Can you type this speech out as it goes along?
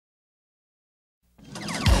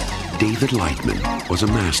David Lightman was a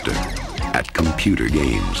master at computer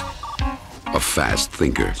games, a fast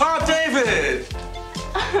thinker. Oh, David!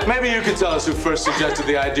 Maybe you could tell us who first suggested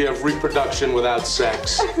the idea of reproduction without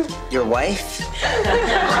sex. Your wife? Get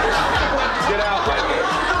out,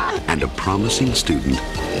 Lightman. And a promising student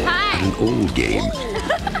at an old game.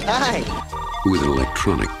 Hi. With an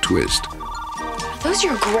electronic twist. Are those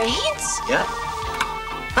your grades? Yeah.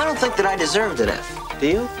 I don't think that I deserved an F. Do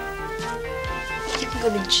you? You can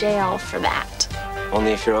go to jail for that.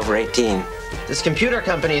 Only if you're over 18. This computer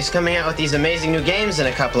company is coming out with these amazing new games in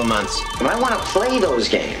a couple of months. And I want to play those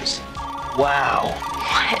games. Wow.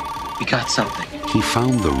 What? We got something. He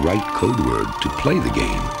found the right code word to play the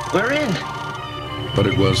game. We're in. But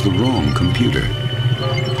it was the wrong computer.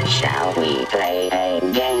 Shall we play a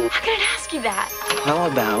game? How can I ask you that? How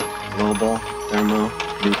about global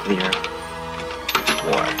thermonuclear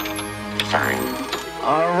war? Fine.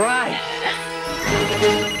 All right.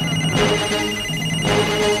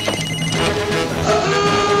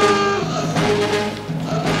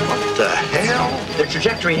 What the hell? They're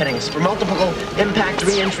trajectory headings for multiple impact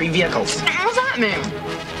re-entry vehicles. How's that mean?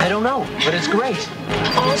 I don't know, but it's great.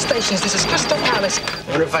 All stations, this is Crystal Palace. I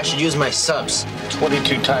wonder if I should use my subs.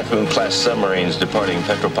 22 Typhoon-class submarines departing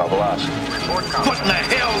Petropavlovsk. What in the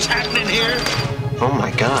hell's happening here? Oh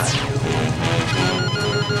my God.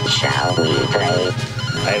 Shall we play?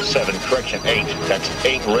 I have 7, correction 8. That's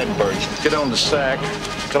 8 Redbirds. Get on the sack.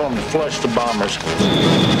 Tell them to flush the bombers.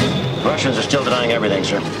 Russians are still denying everything,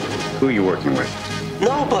 sir. Who are you working with?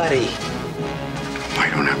 Nobody.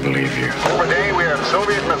 Why don't I believe you? Today we have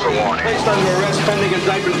Soviet missile warning. Placed under arrest pending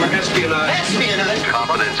indictment for espionage. Espionage?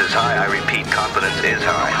 Confidence is high. I repeat, confidence is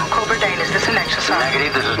high. Cobra Dane, is this an exercise?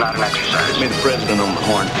 Negative, this is not an exercise. Made the president on the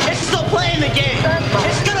horn. It's still playing the game.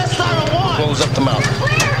 It's gonna start a war. Close up the mouth.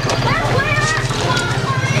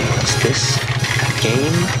 Is this a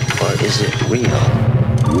game or is it real?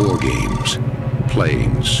 War games.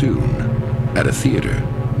 Playing soon at a theater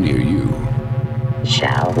near you.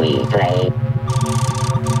 Shall we play?